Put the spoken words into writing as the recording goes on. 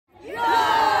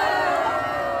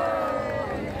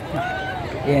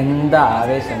എന്താ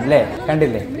ആവേശം അല്ലേ?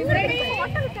 കണ്ടില്ലേ?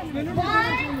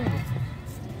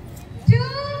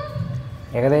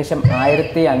 ഏകദേശം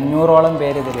 1500ഓളം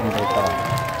പേര് ഇതിലുണ്ട് കേട്ടോ.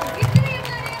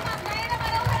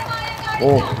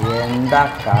 ഓ, എന്താ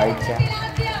കാഴ്ച!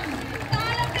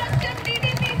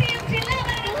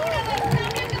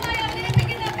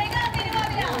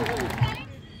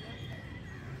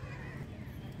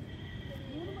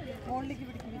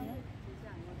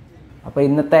 അപ്പോൾ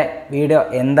ഇന്നത്തെ വീഡിയോ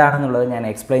എന്താണെന്നുള്ളത് ഞാൻ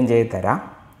എക്സ്പ്ലെയിൻ ചെയ്ത് തരാം.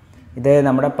 ഇത്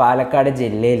നമ്മുടെ പാലക്കാട്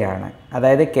ജില്ലയിലാണ്.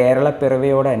 അതായത്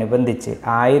കേരളപ്പിറവിയോടനുബന്ധിച്ച്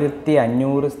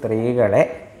 1500 സ്ത്രീകളെ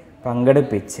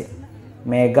പങ്കെടുപ്പിച്ച്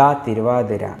മെഗാ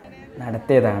തിരുവാതിര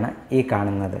നടത്തിയതാണ് ഈ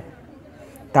കാണുന്നത്.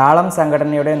 താളം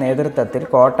സംഘടനയുടെ നേതൃത്വത്തിൽ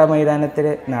കോട്ട മൈതാനത്തിൽ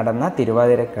നടന്ന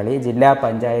തിരുവാതിരക്കളി ജില്ലാ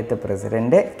പഞ്ചായത്ത്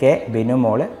പ്രസിഡന്റ് കെ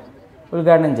ബിനുമോൾ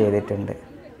ഉദ്ഘാടനം ചെയ്തിട്ടുണ്ട്.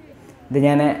 ഇത്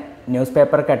ഞാൻ ന്യൂസ്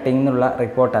പേപ്പർ കട്ടിംഗ് എന്നുള്ള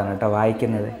റിപ്പോർട്ടാണ് കേട്ടോ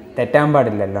വായിക്കുന്നത്, തെറ്റാൻ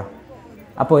പാടില്ലല്ലോ.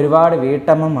 അപ്പോൾ ഒരുപാട്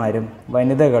വീട്ടമ്മമാരും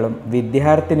വനിതകളും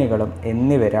വിദ്യാർത്ഥിനികളും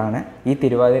എന്നിവരാണ് ഈ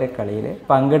തിരുവാതിരക്കളിയിൽ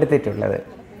പങ്കെടുത്തിട്ടുള്ളത്.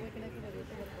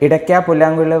 ഇടയ്ക്ക,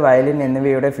 പുല്ലാങ്കുഴൽ, വയലിൻ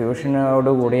എന്നിവയുടെ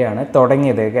ഫ്യൂഷനോടുകൂടിയാണ്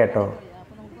തുടങ്ങിയത് കേട്ടോ.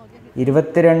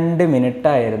 22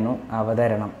 മിനിറ്റായിരുന്നു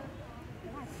അവതരണം.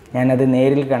 ഞാനത്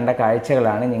നേരിൽ കണ്ട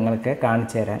കാഴ്ചകളാണ് നിങ്ങൾക്ക്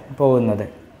കാണിച്ചു തരാൻ പോകുന്നത്.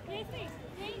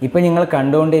 ഇപ്പോൾ നിങ്ങൾ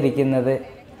കണ്ടുകൊണ്ടിരിക്കുന്നത്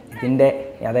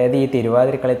അതായത് ഈ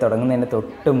തിരുവാതിരക്കളി തുടങ്ങുന്നതിന്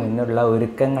തൊട്ട് മുന്നുള്ള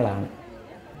ഒരുക്കങ്ങളാണ്.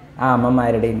 ആ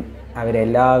അമ്മമാരുടെയും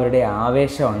അവരെല്ലാവരുടെയും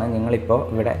ആവേശമാണ് നിങ്ങളിപ്പോൾ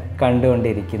ഇവിടെ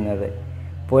കണ്ടുകൊണ്ടിരിക്കുന്നത്.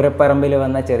 പൂരപ്പറമ്പിൽ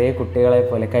വന്ന ചെറിയ കുട്ടികളെ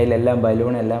പോലെ കയ്യിലെല്ലാം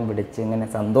ബലൂണെല്ലാം പിടിച്ച് ഇങ്ങനെ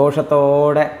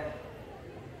സന്തോഷത്തോടെ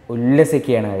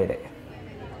ഉല്ലസിക്കുകയാണ് അവർ.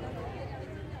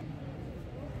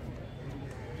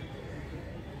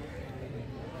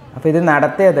 അപ്പോൾ ഇത്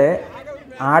നടത്തിയത്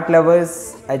ആർട്ട് ലവേഴ്സ്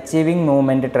അച്ചീവിംഗ്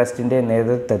മൂവ്മെൻറ്റ് ട്രസ്റ്റിൻ്റെ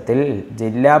നേതൃത്വത്തിൽ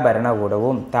ജില്ലാ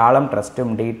ഭരണകൂടവും താളം ട്രസ്റ്റും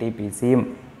DTPCയും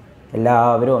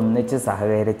എല്ലാവരും ഒന്നിച്ച്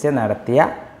സഹകരിച്ച് നടത്തിയ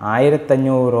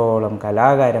 1500ഓളം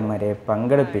കലാകാരന്മാരെ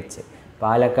പങ്കെടുപ്പിച്ച്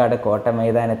പാലക്കാട് കോട്ട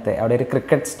മൈതാനത്ത് അവിടെ ഒരു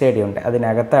ക്രിക്കറ്റ് സ്റ്റേഡിയം ഉണ്ട്,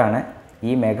 അതിനകത്താണ്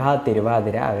ഈ മെഗാ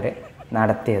തിരുവാതിര അവർ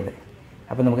നടത്തിയത്.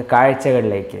 അപ്പോൾ നമുക്ക്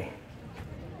കാഴ്ചകളിലേക്ക്.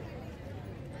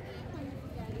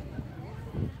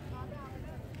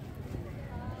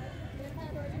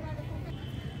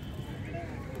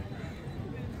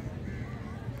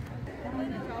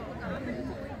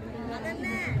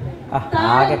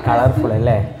 ആകെ കളർഫുൾ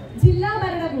അല്ലേ? ജില്ലാ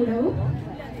ഭരണകൂടവും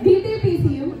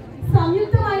DTPCയും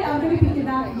സംയുക്തമായി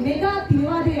അവതരിപ്പിക്കുന്ന മെഗാ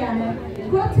തിരുവാതിരയാണ്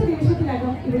കുറച്ച്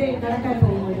നിമിഷത്തിനകം ഇവിടെ നടക്കാൻ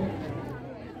പോകുന്നത്.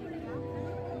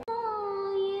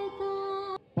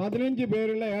 15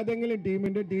 പേരുള്ള ഏതെങ്കിലും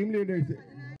ടീമിന്റെ ടീം ലീഡേഴ്സ്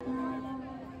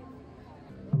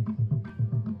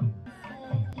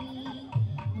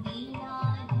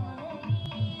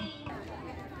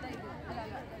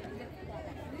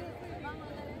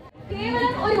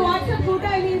കേവലം ഒരു വാട്സ്ആപ്പ്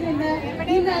കൂട്ടായ്മയിൽ നിന്ന്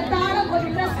ഇന്ന് താളം ഒരു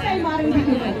ട്രസ്റ്റായി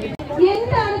മാറിയിരിക്കുന്നു.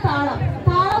 എന്താണ് താളം?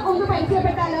 താളം ഒന്ന്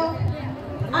പരിചയപ്പെട്ടാലോ?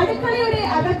 അടുക്കളയുടെ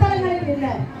അകത്തളങ്ങളിൽ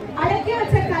നിന്ന് അടക്കി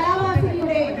വെച്ച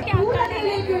കലാവാസനയുടെ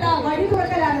പൂർണ്ണതയിലേക്കുള്ള വഴി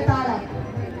തുറക്കലാണ് താളം.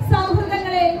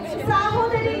 സൗഹൃദങ്ങളെ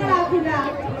സാഹോദര്യങ്ങളാക്കുന്ന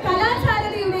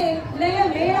കലാചാരതയുടെ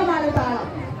ലയമേളമാണ് താളം.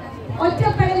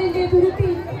 ഒറ്റപ്പെടലിന്റെ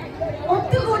തുരുത്തിൽ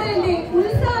ഒത്തുകൂടലിന്റെ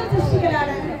ഉത്സാഹം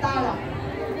സൃഷ്ടിക്കലാണ് താളം.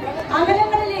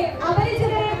 അകലങ്ങളിലെ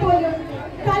അപരിചിതരെ പോലും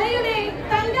കലയുടെ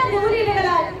തങ്ക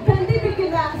നൂലിഴകളാൽ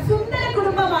ബന്ധിപ്പിക്കുന്ന സുന്ദര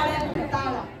കുടുംബമാണ്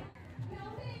താളം.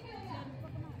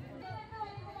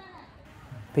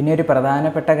 പിന്നെ ഒരു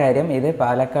പ്രധാനപ്പെട്ട കാര്യം, ഇത്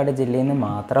പാലക്കാട് ജില്ലയിൽ നിന്ന്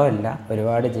മാത്രമല്ല,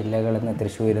 ഒരുപാട് ജില്ലകളിൽ നിന്ന്,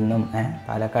 തൃശ്ശൂരിൽ നിന്നും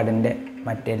പാലക്കാടിൻ്റെ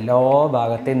മറ്റെല്ലാ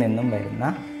ഭാഗത്തു നിന്നും വരുന്ന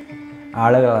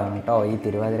ആളുകളാണ് കേട്ടോ ഈ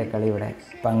തിരുവാതിരക്കളി ഇവിടെ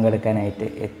പങ്കെടുക്കാനായിട്ട്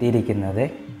എത്തിയിരിക്കുന്നത്.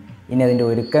 ഇനി അതിൻ്റെ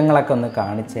ഒരുക്കങ്ങളൊക്കെ ഒന്ന്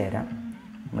കാണിച്ചു തരാം.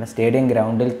 നമ്മുടെ സ്റ്റേഡിയം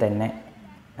ഗ്രൗണ്ടിൽ തന്നെ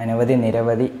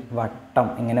നിരവധി വട്ടം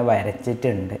ഇങ്ങനെ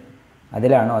വരച്ചിട്ടുണ്ട്.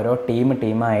 അതിലാണ് ഓരോ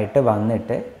ടീമായിട്ട്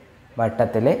വന്നിട്ട്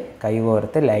വട്ടത്തിൽ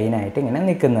കൈകോർത്ത് ലൈനായിട്ട് ഇങ്ങനെ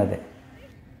നിൽക്കുന്നത്.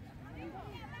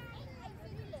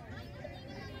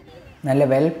 നല്ല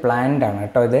വെൽ പ്ലാൻഡ് ആണ്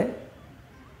കേട്ടോ ഇത്.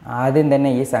 ആദ്യം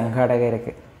തന്നെ ഈ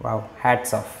സംഘാടകർക്ക് വാവ്,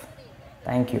 ഹാറ്റ്സ് ഓഫ്,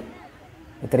 താങ്ക് യു.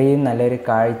 ഇത്രയും നല്ലൊരു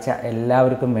കാഴ്ച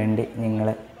എല്ലാവർക്കും വേണ്ടി നിങ്ങൾ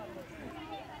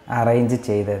അറേഞ്ച്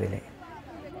ചെയ്തതിൽ.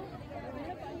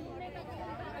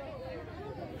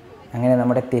 അങ്ങനെ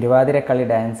നമ്മുടെ തിരുവാതിരക്കളി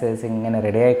ഡാൻസേഴ്സ് ഇങ്ങനെ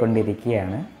റെഡി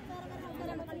ആയിക്കൊണ്ടിരിക്കുകയാണ്.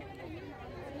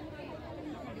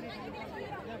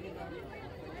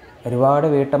 ഒരുപാട്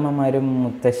വീട്ടമ്മമാരും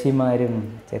മുത്തശ്ശിമാരും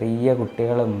ചെറിയ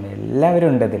കുട്ടികളും എല്ലാവരും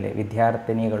ഉണ്ട് ഇതിൽ,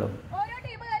 വിദ്യാർത്ഥിനികളും.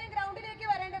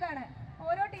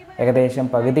 ഏകദേശം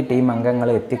പകുതി ടീം അംഗങ്ങൾ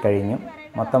എത്തിക്കഴിഞ്ഞു.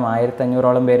 മൊത്തം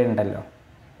 1500ഓളം പേരുണ്ടല്ലോ.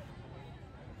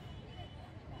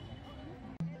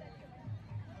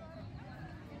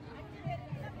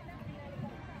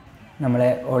 നമ്മളെ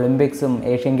ഒളിമ്പിക്സും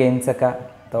ഏഷ്യൻ ഗെയിംസൊക്കെ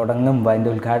തുടങ്ങുമ്പോൾ അതിൻ്റെ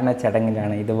ഉദ്ഘാടന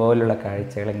ചടങ്ങിലാണ് ഇതുപോലുള്ള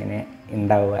കാഴ്ചകൾ ഇങ്ങനെ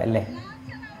ഉണ്ടാവുക അല്ലേ.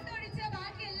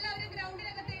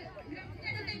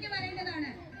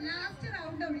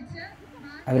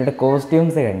 അവരുടെ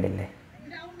കോസ്റ്റ്യൂംസ് കണ്ടില്ലേ,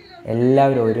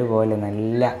 എല്ലാവരും ഒരുപോലെ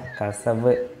നല്ല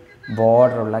കസവ്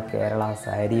ബോർഡറുള്ള കേരള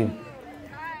സാരിയും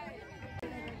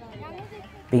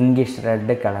പിങ്കിഷ്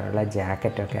റെഡ് കളറുള്ള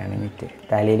ജാക്കറ്റൊക്കെ അണിഞ്ഞിട്ട്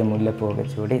തലയിൽ മുല്ലപ്പൂവൊക്കെ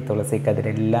ചൂടി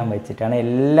തുളസിക്കതിരെല്ലാം വെച്ചിട്ടാണ്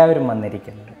എല്ലാവരും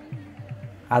വന്നിരിക്കുന്നത്.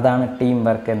 അതാണ് ടീം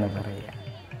വർക്ക് എന്ന് പറയുക.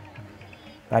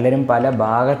 പലരും പല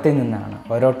ഭാഗത്തു നിന്നാണ്.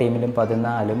 ഓരോ ടീമിലും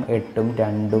 14, 8,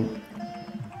 2.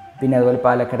 പിന്നെ അതുപോലെ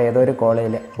പാലക്കാട് ഏതോ ഒരു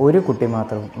കോളേജിൽ ഒരു കുട്ടി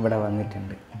മാത്രം ഇവിടെ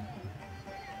വന്നിട്ടുണ്ട്.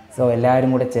 സോ എല്ലാവരും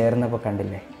കൂടെ ചേർന്നപ്പോൾ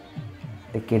കണ്ടില്ലേ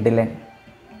ഒരു കിടിലൻ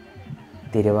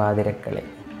തിരുവാതിരക്കളി.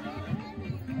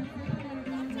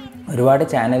 ഒരുപാട്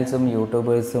ചാനൽസും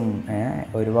യൂട്യൂബേഴ്സും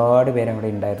ഒരുപാട് പേരവിടെ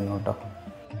ഉണ്ടായിരുന്നു കേട്ടോ.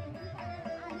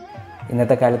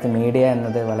 ഇന്നത്തെ കാലത്ത് മീഡിയ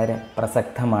എന്നത് വളരെ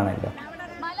പ്രസക്തമാണല്ലോ.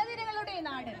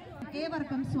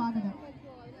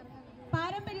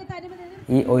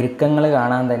 ഈ ഒരുക്കങ്ങൾ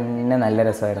കാണാൻ തന്നെ നല്ല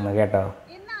രസമായിരുന്നു കേട്ടോ.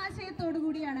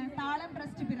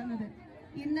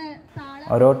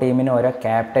 ഓരോ ടീമിനും ഓരോ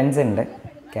ക്യാപ്റ്റൻസ് ഉണ്ട്.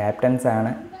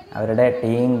 ക്യാപ്റ്റൻസാണ് അവരുടെ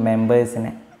ടീം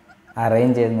മെമ്പേഴ്സിനെ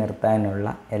അറേഞ്ച് ചെയ്ത് നിർത്താനുള്ള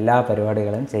എല്ലാ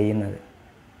പരിപാടികളും ചെയ്യുന്നത്.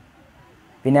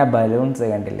 പിന്നെ ആ ബലൂൺസ്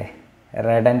കണ്ടില്ലേ,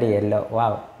 റെഡ് ആൻഡ് യെല്ലോ.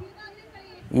 വാവ്,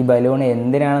 ഈ ബലൂൺ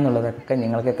എന്തിനാണെന്നുള്ളതൊക്കെ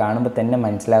നിങ്ങൾക്ക് കാണുമ്പോൾ തന്നെ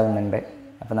മനസ്സിലാവുന്നുണ്ട്.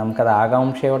 അപ്പോൾ നമുക്കത്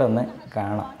ആകാംക്ഷയോടെ ഒന്ന്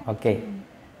കാണാം. ഓക്കെ,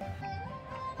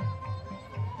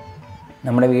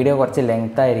 നമ്മുടെ വീഡിയോ കുറച്ച്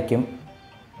ലെങ്തായിരിക്കും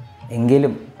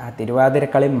എങ്കിലും ആ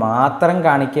തിരുവാതിരക്കളി മാത്രം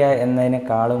കാണിക്കുക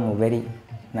എന്നതിനേക്കാളും ഉപരി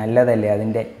നല്ലതല്ലേ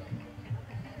അതിൻ്റെ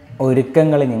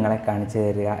ഒരുക്കങ്ങൾ നിങ്ങളെ കാണിച്ചു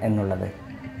തരിക എന്നുള്ളത്.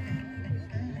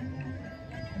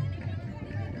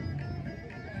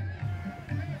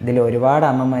 ഇതിൽ ഒരുപാട്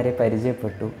അമ്മമാരെ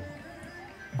പരിചയപ്പെട്ടു.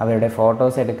 അവരുടെ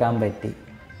ഫോട്ടോസ് എടുക്കാൻ പറ്റി,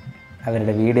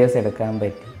 അവരുടെ വീഡിയോസ് എടുക്കാൻ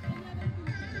പറ്റി.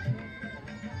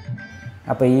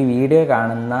 അപ്പോൾ ഈ വീഡിയോ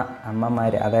കാണുന്ന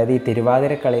അമ്മമാർ, അതായത് ഈ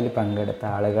തിരുവാതിരക്കളിയിൽ പങ്കെടുത്ത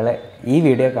ആളുകൾ ഈ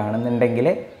വീഡിയോ കാണുന്നുണ്ടെങ്കിൽ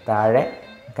താഴെ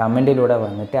കമൻറ്റിലൂടെ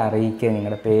വന്നിട്ട് അറിയിക്കുക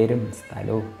നിങ്ങളുടെ പേരും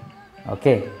സ്ഥലവും.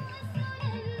 ഓക്കെ,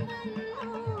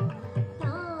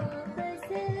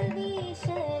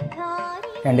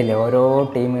 കണ്ടില്ലേ ഓരോ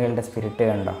ടീമുകളുടെ സ്പിരിറ്റ്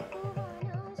കണ്ടോ.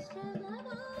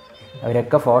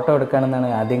 അവരൊക്കെ ഫോട്ടോ എടുക്കണമെന്നാണ്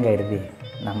ആദ്യം കരുതി.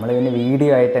 നമ്മൾ പിന്നെ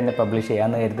വീഡിയോ ആയിട്ട് തന്നെ പബ്ലിഷ്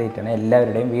ചെയ്യാമെന്ന് കരുതിയിട്ടാണ്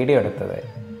എല്ലാവരുടെയും വീഡിയോ എടുത്തത്.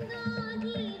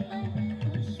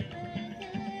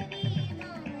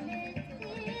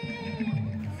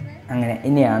 അങ്ങനെ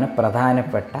ഇനിയാണ്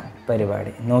പ്രധാനപ്പെട്ട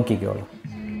പരിപാടി. നോക്കിക്കോളൂ,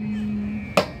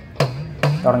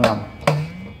 തുടങ്ങാം.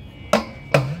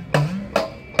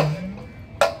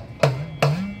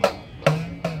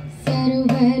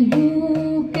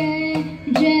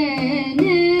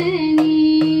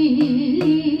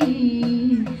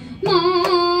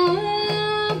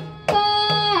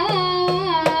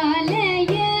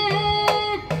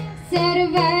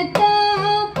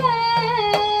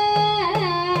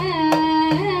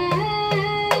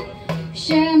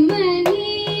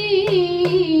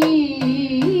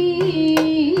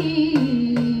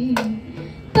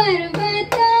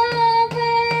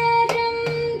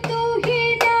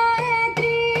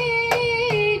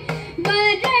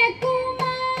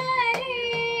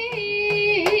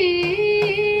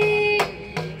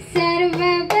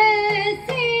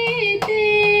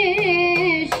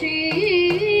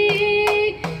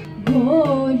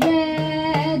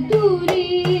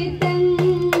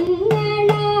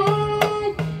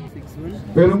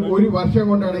 വെറും ഒരു വർഷം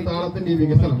കൊണ്ടാണ് താളത്തിന്റെ ഈ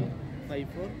വികസനം.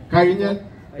 കഴിഞ്ഞ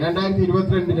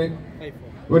 2022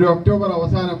 ഒരു ഒക്ടോബർ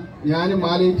അവസാനം ഞാനും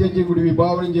മാലയും ചേച്ചിയും കൂടി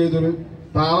വിഭാവനം ചെയ്തൊരു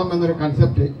താളം എന്നൊരു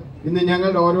കൺസെപ്റ്റ് ഇന്ന്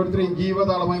ഞങ്ങളുടെ ഓരോരുത്തരെയും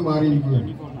ജീവതാളമായി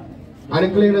മാറിയിരിക്കുകയാണ്.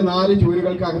 അടുക്കളയുടെ 4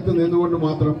 ചുവരുകൾക്ക് അകത്ത് നിന്നുകൊണ്ട്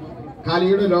മാത്രം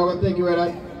കലയുടെ ലോകത്തേക്ക്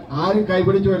വരാൻ ആരും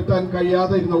കൈപിടിച്ചു വരുത്താൻ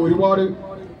കഴിയാതെ ഇരുന്ന ഒരുപാട്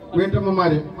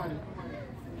വീട്ടമ്മമാര്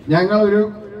ഞങ്ങളൊരു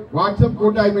വാട്സപ്പ്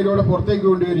കൂട്ടായ്മയിലൂടെ പുറത്തേക്ക്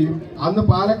കൊണ്ടുവരികയും അന്ന്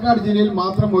പാലക്കാട് ജില്ലയിൽ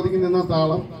മാത്രം ഒതുങ്ങി നിന്ന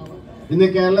താളം ഇന്ന്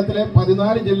കേരളത്തിലെ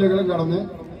 14 ജില്ലകളും കടന്ന്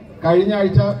കഴിഞ്ഞ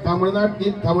ആഴ്ച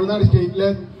തമിഴ്നാട് സ്റ്റേറ്റിലെ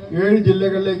 7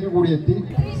 ജില്ലകളിലേക്ക് കൂടി എത്തി.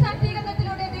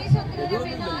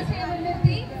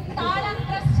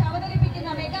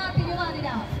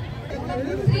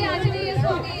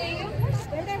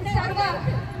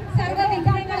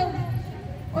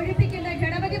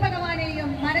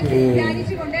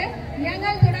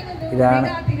 ഇതാണ്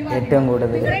ഏറ്റവും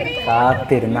കൂടുതൽ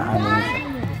കാത്തിരുന്ന ആ നിമിഷം.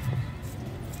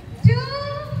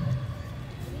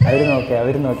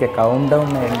 അവർ നോക്കിയ കൗണ്ട് ഡൗൺ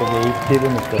വേണ്ടി വെയിറ്റ് ചെയ്ത്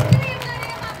നിൽക്കുകയാണ്.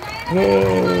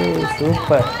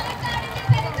 സൂപ്പർ.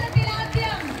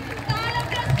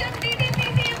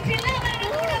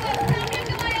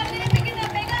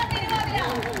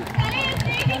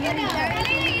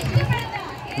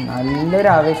 നല്ലൊരു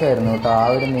ആവേശമായിരുന്നു കേട്ടോ ആ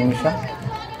ഒരു നിമിഷം.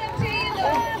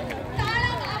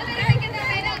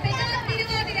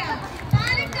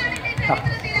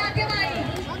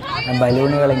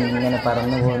 ബലൂണുകൾ ഇങ്ങനെ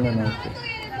പറന്നു പോകുന്ന നോക്കി,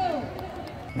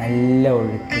 നല്ല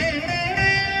ഒഴുക്ക്.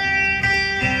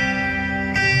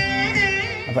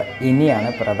 അപ്പം ഇനിയാണ്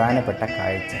പ്രധാനപ്പെട്ട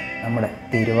കാഴ്ച. നമ്മുടെ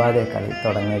തിരുവാതിര കളി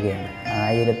തുടങ്ങുകയാണ്.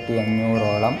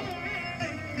 1500ഓളം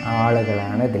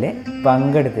ആളുകളാണ് ഇതിൽ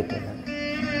പങ്കെടുത്തിട്ടുള്ളത്.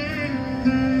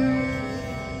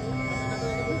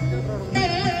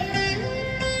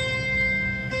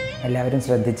 എല്ലാവരും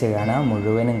ശ്രദ്ധിച്ച് കാണാം,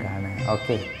 മുഴുവനും കാണാം.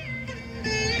 ഓക്കെ.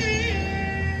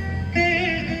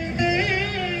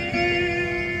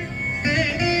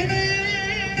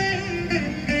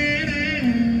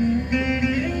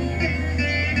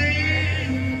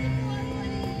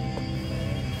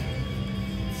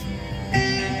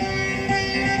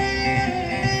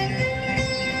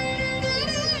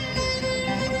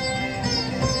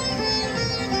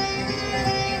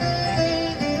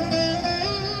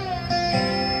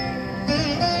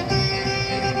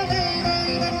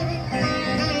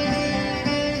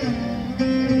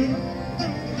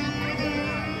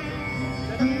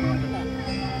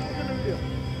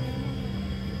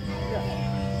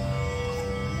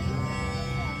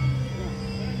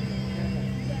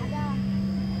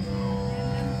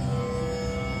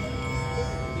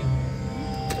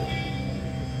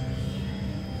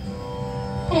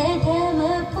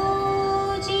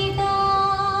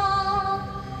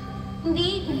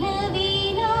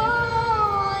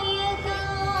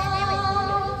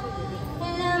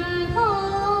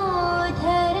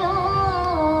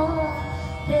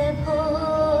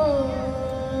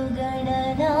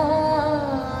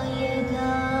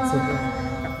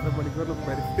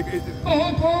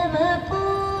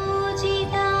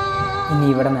 ഇനി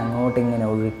ഇവിടെ നിന്ന് അങ്ങോട്ട് ഇങ്ങനെ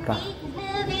ഒഴുക്കാം.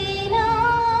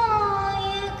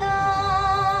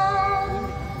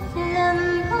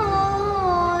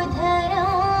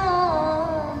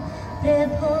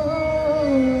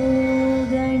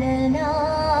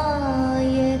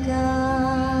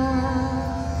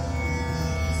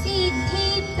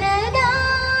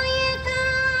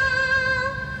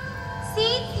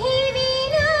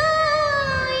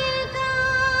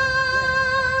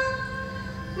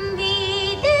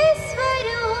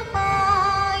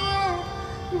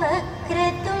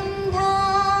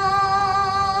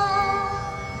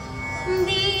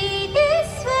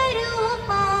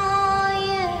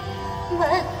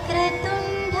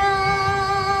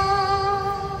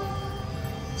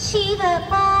 शिव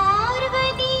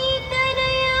पार्वती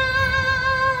तनया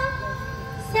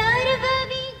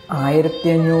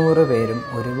 1500 പേരും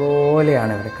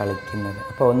ഒരുപോലെയാണ് ഇവിടെ കളിക്കുന്നത്.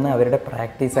 അപ്പോൾ ഒന്ന് അവരുടെ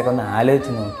പ്രാക്ടീസൊക്കെ ഒന്ന്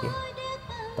ആലോചിച്ച് നോക്കി.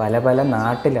 പല പല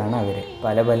നാട്ടിലാണ് അവർ,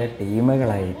 പല പല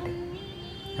ടീമുകളായിട്ട്.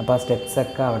 അപ്പോൾ ആ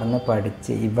സ്റ്റെപ്സൊക്കെ അവിടെ നിന്ന്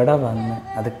പഠിച്ച് ഇവിടെ വന്ന്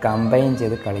അത് കമ്പൈൻ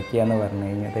ചെയ്ത് കളിക്കുക എന്ന് പറഞ്ഞു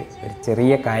കഴിഞ്ഞത് ഒരു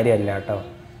ചെറിയ കാര്യമല്ല കേട്ടോ.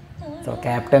 സോ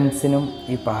ക്യാപ്റ്റൻസിനും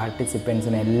ഈ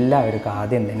പാർട്ടിസിപ്പൻസിനും എല്ലാവർക്കും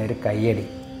ആദ്യം തന്നെ ഒരു കയ്യടി.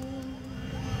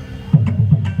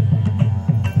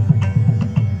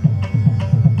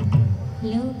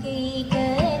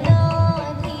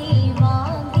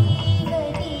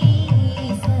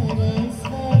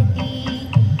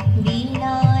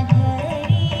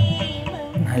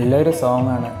 നല്ലൊരു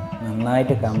സോങ്ങാണ്,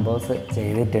 നന്നായിട്ട് കമ്പോസ്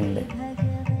ചെയ്തിട്ടുണ്ട്.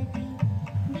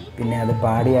 പിന്നെ അത്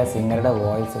പാടിയ സിംഗറുടെ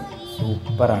വോയിസും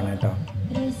സൂപ്പറാണ് കേട്ടോ.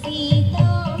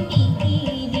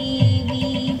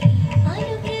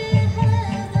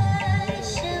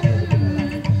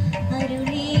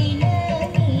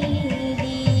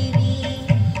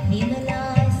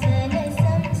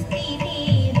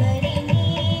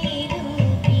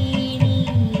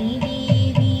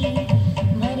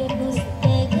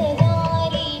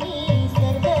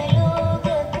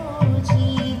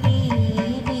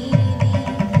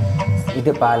 ഇത്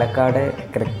പാലക്കാട്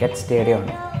ക്രിക്കറ്റ്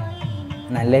സ്റ്റേഡിയമാണ്.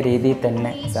 നല്ല രീതിയിൽ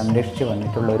തന്നെ സംരക്ഷിച്ച്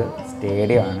വന്നിട്ടുള്ളൊരു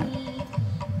സ്റ്റേഡിയമാണ്.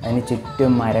 അതിന്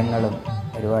ചുറ്റും മരങ്ങളും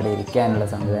ഒരുപാട് ഇരിക്കാനുള്ള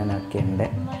സംവിധാനമൊക്കെ ഉണ്ട്.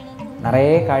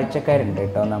 നിറയെ കാഴ്ചക്കാരുണ്ട്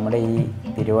കേട്ടോ നമ്മുടെ ഈ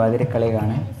തിരുവാതിരക്കളി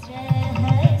കാണാൻ.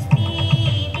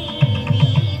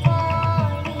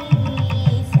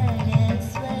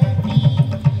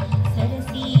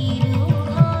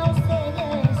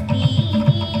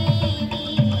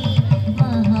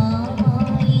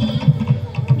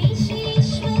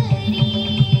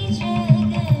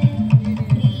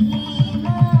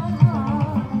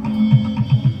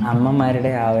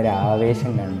 അമ്മമാരുടെ ആ ഒരു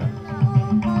ആവേശം കണ്ടു.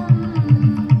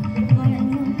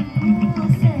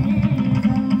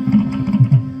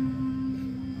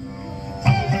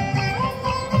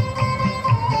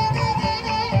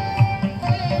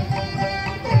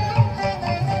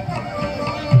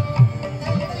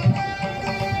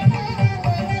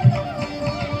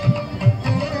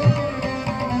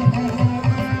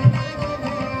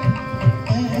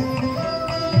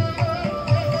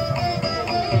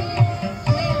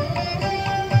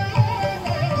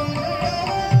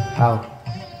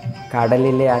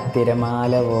 കടലിലെ ആ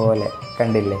തിരമാല പോലെ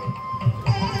കണ്ടില്ലേ?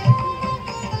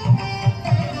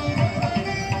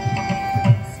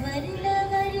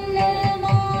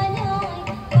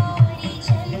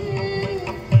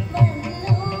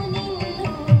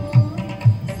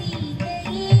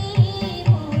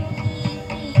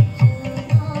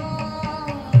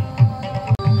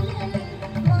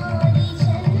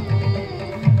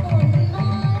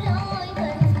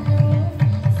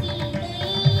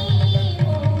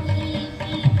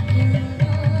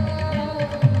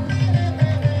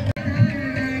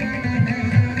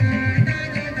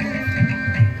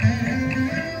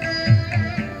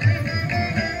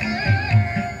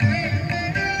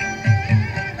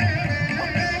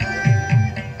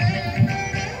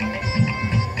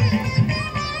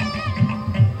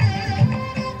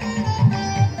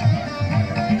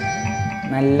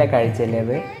 നല്ല കാഴ്ചയല്ലേ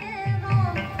അത്?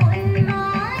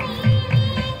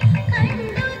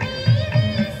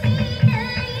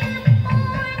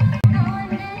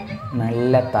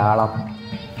 നല്ല താളം.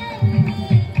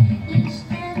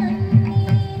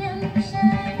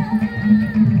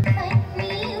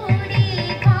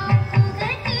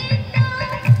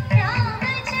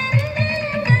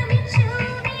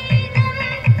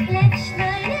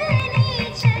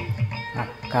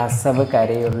 കസവ്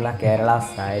കരയുള്ള കേരള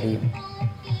സാരിയും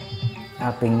ആ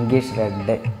പിങ്കിഷ്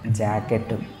റെഡ്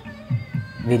ജാക്കറ്റും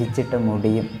വിരിച്ചിട്ട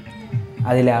മുടിയും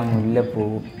അതിൽ ആ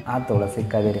മുല്ലപ്പൂവും ആ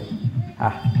തുളസിക്കതിരും ആ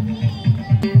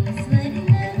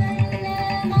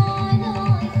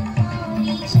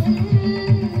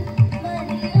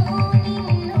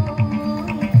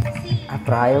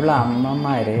പ്രായമുള്ള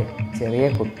അമ്മമാർ ചെറിയ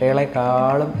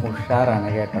കുട്ടികളെക്കാളും ഉഷാറാണ്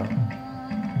കേട്ടോ.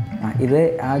 ഇത്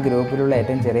ആ ഗ്രൂപ്പിലുള്ള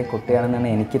ഏറ്റവും ചെറിയ കുട്ടിയാണെന്നാണ്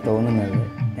എനിക്ക് തോന്നുന്നത്.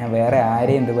 ഞാൻ വേറെ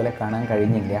ആരെയും ഇതുപോലെ കാണാൻ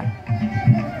കഴിഞ്ഞില്ല.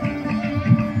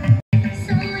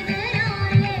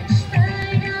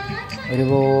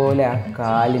 ഒരുപോലെ ആ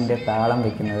കാലിൻ്റെ താളം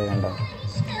വയ്ക്കുന്നത് കണ്ടോ?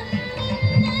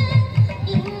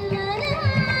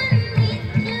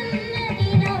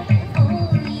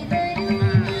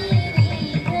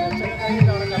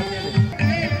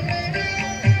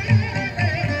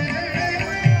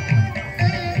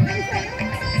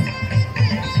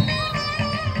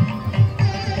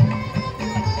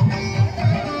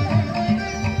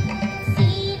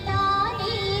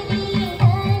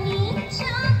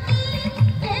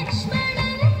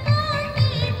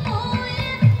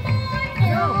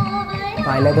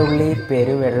 പലതുള്ളി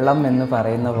പെരുവെള്ളം എന്ന്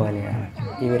പറയുന്ന പോലെയാണ്.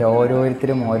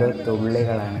 ഇവരോരോരുത്തരും ഓരോ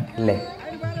തുള്ളികളാണ് അല്ലേ?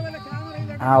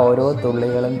 ആ ഓരോ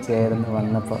തുള്ളികളും ചേർന്ന്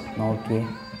വന്നപ്പോൾ നോക്കിയേ,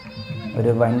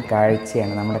 ഒരു വൻ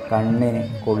കാഴ്ചയാണ്. നമ്മുടെ കണ്ണിന്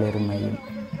കുളിർമയും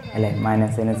അല്ലേ,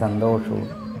 മനസ്സിന് സന്തോഷവും,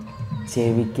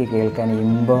 ചെവിക്ക് കേൾക്കാൻ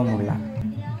ഇമ്പമുള്ള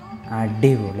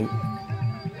അടിപൊളി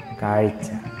കാഴ്ച.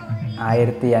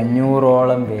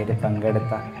 1500ഓളം പേര്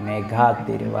പങ്കെടുത്ത മെഗാ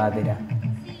തിരുവാതിര.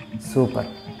 സൂപ്പർ.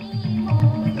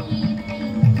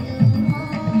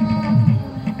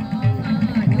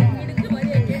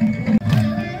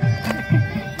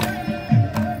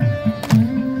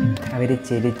 അവർ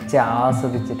ചിരിച്ച്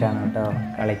ആസ്വദിച്ചിട്ടാണ് കേട്ടോ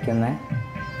കളിക്കുന്നത്.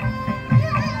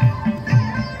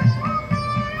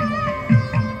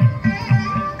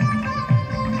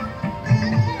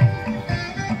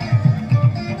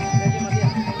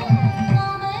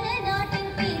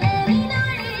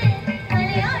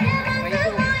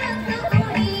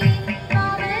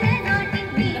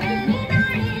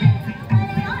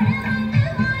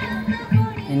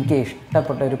 എനിക്ക്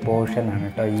ഇഷ്ടപ്പെട്ട ഒരു പോർഷനാണ്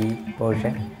കേട്ടോ ഈ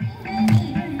പോർഷൻ.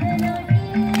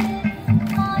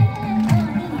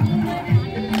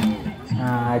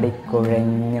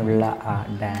 ആടിക്കുഴഞ്ഞുള്ള ആ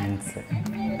ഡാൻസ്.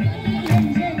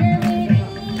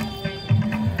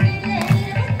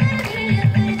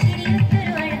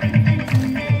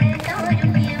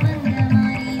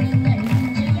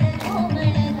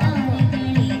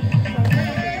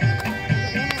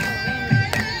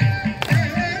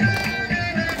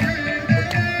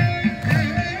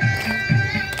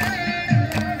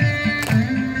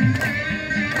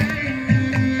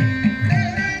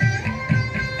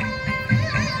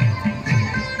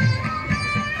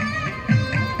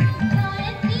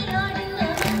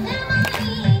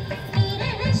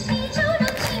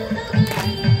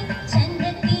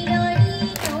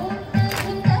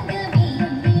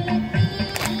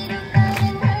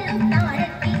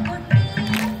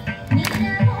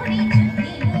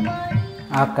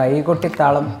 ആ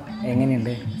കൈകൊട്ടിത്താളം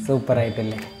എങ്ങനെയുണ്ട്?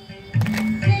 സൂപ്പറായിട്ടല്ലേ?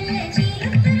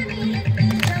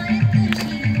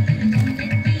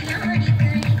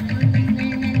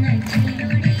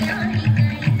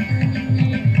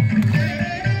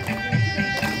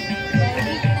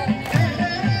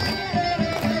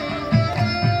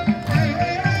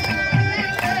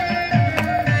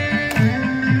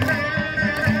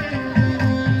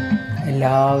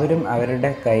 എല്ലാവരും അവരുടെ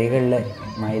കൈകളിൽ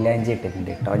മൈലാഞ്ചി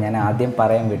ഇട്ടിട്ടുണ്ട് കേട്ടോ. ഞാൻ ആദ്യം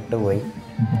പറയാൻ വിട്ടുപോയി.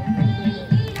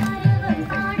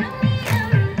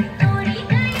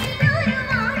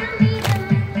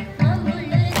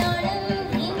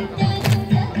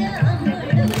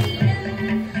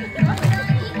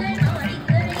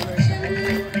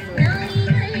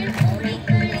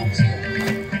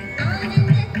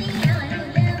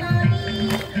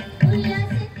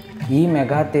 ഈ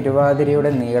മെഗാ തിരുവാതിരയുടെ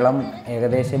നീളം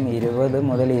ഏകദേശം 20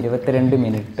 മുതൽ 22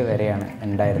 മിനിറ്റ് വരെയാണ്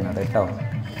ഉണ്ടായിരുന്നത് കേട്ടോ.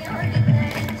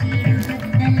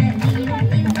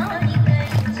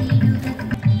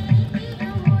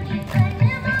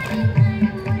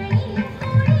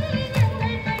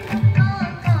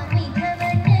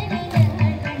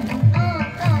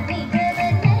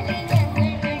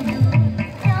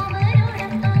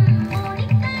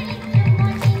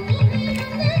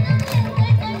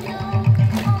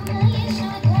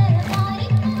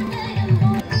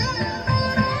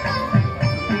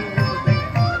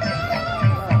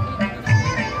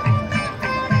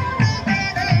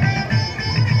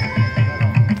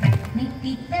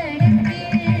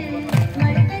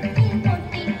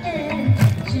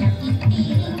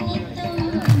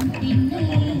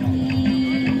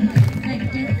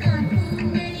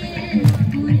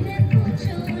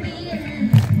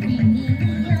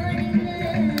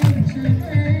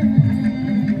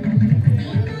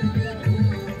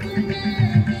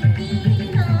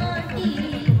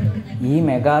 ഈ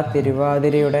മെഗാ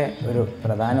തിരുവാതിരയുടെ ഒരു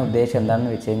പ്രധാന ഉദ്ദേശം എന്താണെന്ന്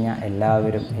വെച്ച് കഴിഞ്ഞാൽ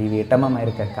എല്ലാവരും ഈ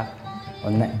വീട്ടമ്മമാർക്കൊക്കെ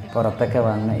ഒന്ന് പുറത്തൊക്കെ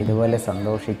വന്ന് ഇതുപോലെ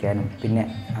സന്തോഷിക്കാനും പിന്നെ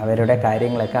അവരുടെ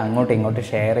കാര്യങ്ങളൊക്കെ അങ്ങോട്ടും ഇങ്ങോട്ടും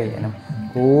ഷെയർ ചെയ്യാനും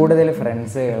കൂടുതൽ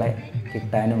ഫ്രണ്ട്സുകളെ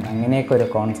കിട്ടാനും അങ്ങനെയൊക്കെ ഒരു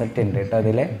കോൺസെപ്റ്റ് ഉണ്ട് കേട്ടോ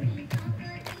അതിൽ.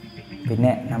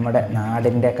 പിന്നെ നമ്മുടെ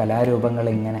നാടിൻ്റെ കലാരൂപങ്ങൾ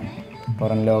ഇങ്ങനെ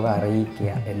പുറം ലോകം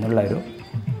അറിയിക്കുക എന്നുള്ളൊരു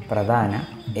പ്രധാന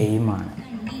എയിമാണ്.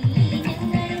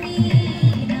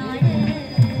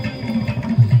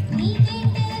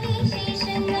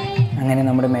 അങ്ങനെ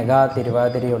നമ്മുടെ മെഗാ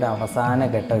തിരുവാതിരയുടെ അവസാന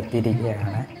ഘട്ടം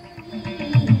എത്തിയിരിക്കുകയാണ്.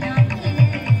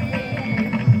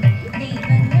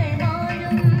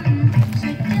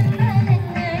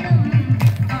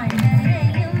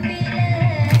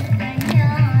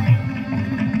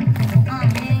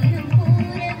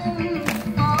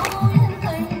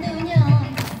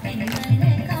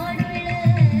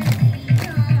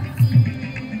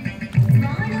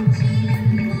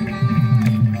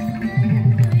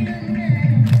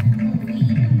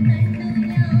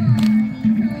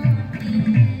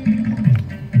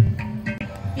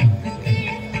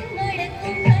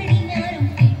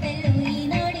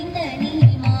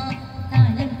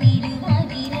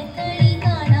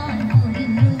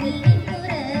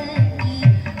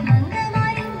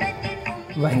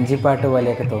 വഞ്ചിപ്പാട്ട്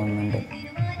പോലെയൊക്കെ തോന്നുന്നുണ്ട്.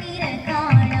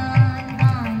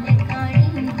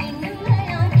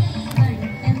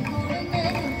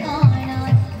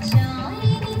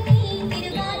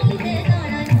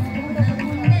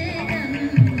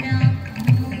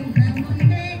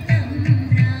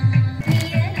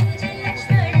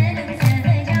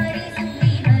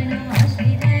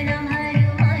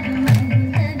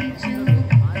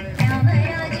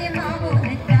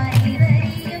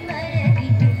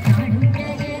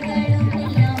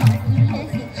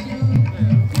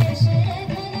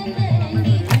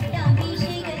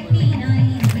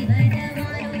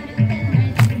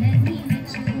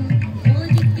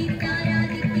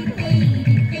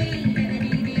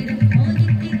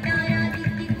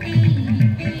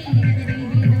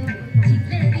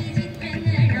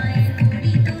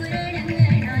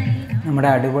 നമ്മുടെ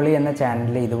അടിപൊളി എന്ന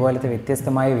ചാനലിൽ ഇതുപോലത്തെ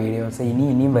വ്യത്യസ്തമായ വീഡിയോസ്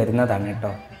ഇനിയും വരുന്നതാണ്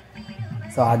കേട്ടോ.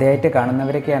 സോ ആദ്യമായിട്ട്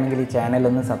കാണുന്നവരൊക്കെ ആണെങ്കിൽ ഈ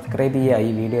ചാനലൊന്ന് സബ്സ്ക്രൈബ് ചെയ്യുക,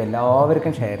 ഈ വീഡിയോ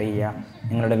എല്ലാവർക്കും ഷെയർ ചെയ്യുക,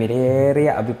 നിങ്ങളുടെ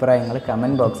വിലയേറിയ അഭിപ്രായങ്ങൾ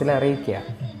കമൻറ്റ് ബോക്സിൽ അറിയിക്കുക.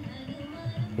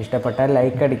 ഇഷ്ടപ്പെട്ടാൽ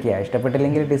ലൈക്ക് അടിക്കുക,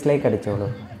 ഇഷ്ടപ്പെട്ടില്ലെങ്കിൽ ഡിസ്ലൈക്ക് അടിച്ചോളൂ.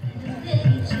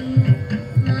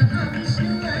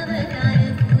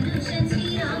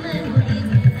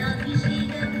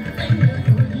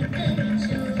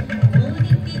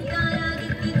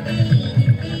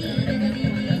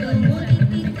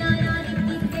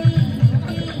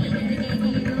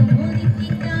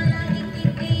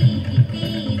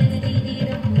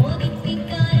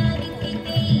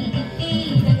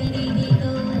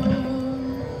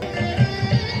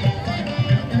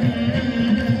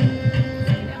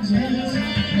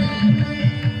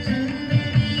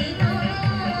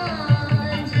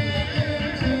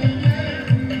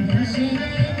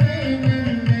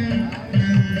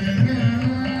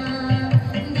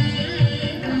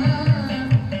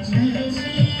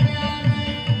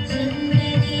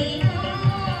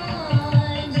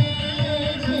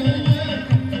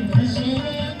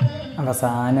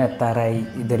 അവസാനം എത്താറായി.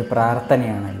 ഇതൊരു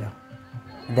പ്രാർത്ഥനയാണല്ലോ.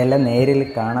 ഇതെല്ലാം നേരിൽ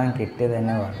കാണാൻ കിട്ടിയത്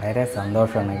തന്നെ വളരെ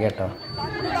സന്തോഷമാണ് കേട്ടോ.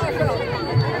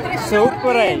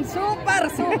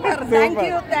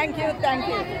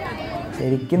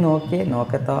 ശരിക്കും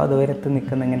നോക്കത്താ ദൂരത്ത്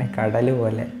നിൽക്കുന്ന ഇങ്ങനെ കടൽ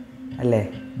പോലെ അല്ലേ,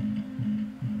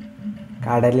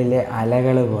 കടലിലെ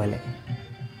അലകൾ പോലെ.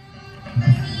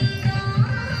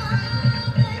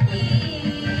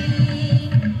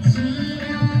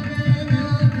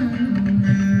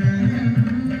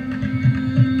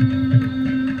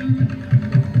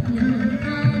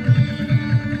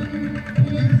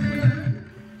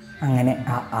 അങ്ങനെ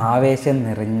ആ ആവേശം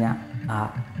നിറഞ്ഞ ആ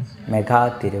മെഗാ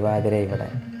തിരുവാതിര ഇവിടെ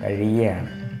കഴിയുകയാണ്.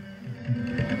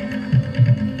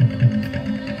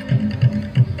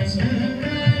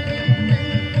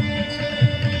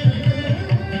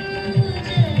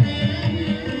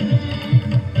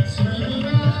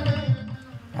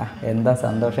 എന്താ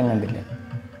സന്തോഷം കണ്ടില്ലേ.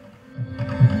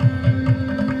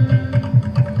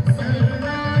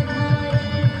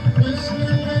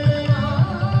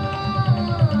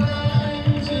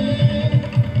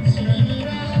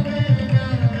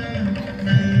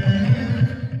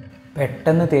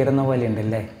 പെട്ടെന്ന് തീർന്ന പോലെ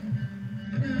ഉണ്ടല്ലേ.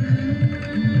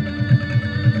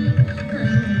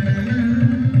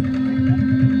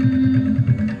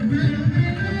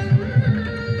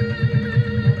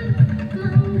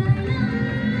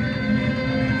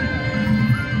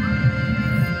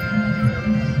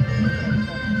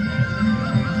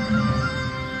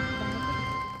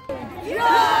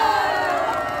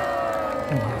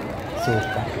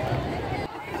 സൂപ്പർ.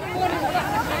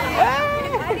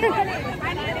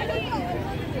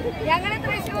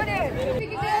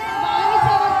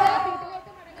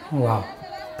 വാവ്,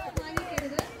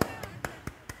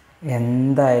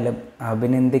 എന്തായാലും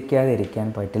അഭിനന്ദിക്കാതിരിക്കാൻ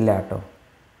പറ്റില്ല കേട്ടോ.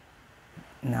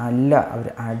 നല്ല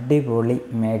ഒരു അടിപൊളി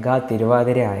മെഗാ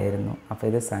തിരുവാതിര ആയിരുന്നു. അപ്പോൾ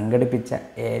ഇത് സംഘടിപ്പിച്ച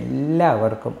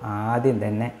എല്ലാവർക്കും ആദ്യം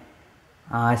തന്നെ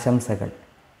ആശംസകൾ.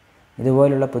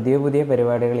 ഇതുപോലുള്ള പുതിയ പുതിയ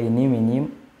പരിപാടികൾ ഇനിയും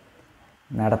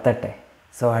നടത്തട്ടെ.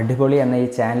 സോ അടിപൊളി എന്ന ഈ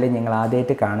ചാനൽ നിങ്ങൾ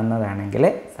ആദ്യമായിട്ട് കാണുന്നതാണെങ്കിൽ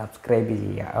സബ്സ്ക്രൈബ്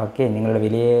ചെയ്യുക. ഓക്കെ, നിങ്ങളുടെ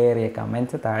വിലയേറിയ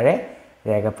കമൻറ്റ്സ് താഴെ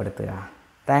രേഖപ്പെടുത്തുക.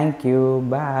 Thank you,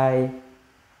 by.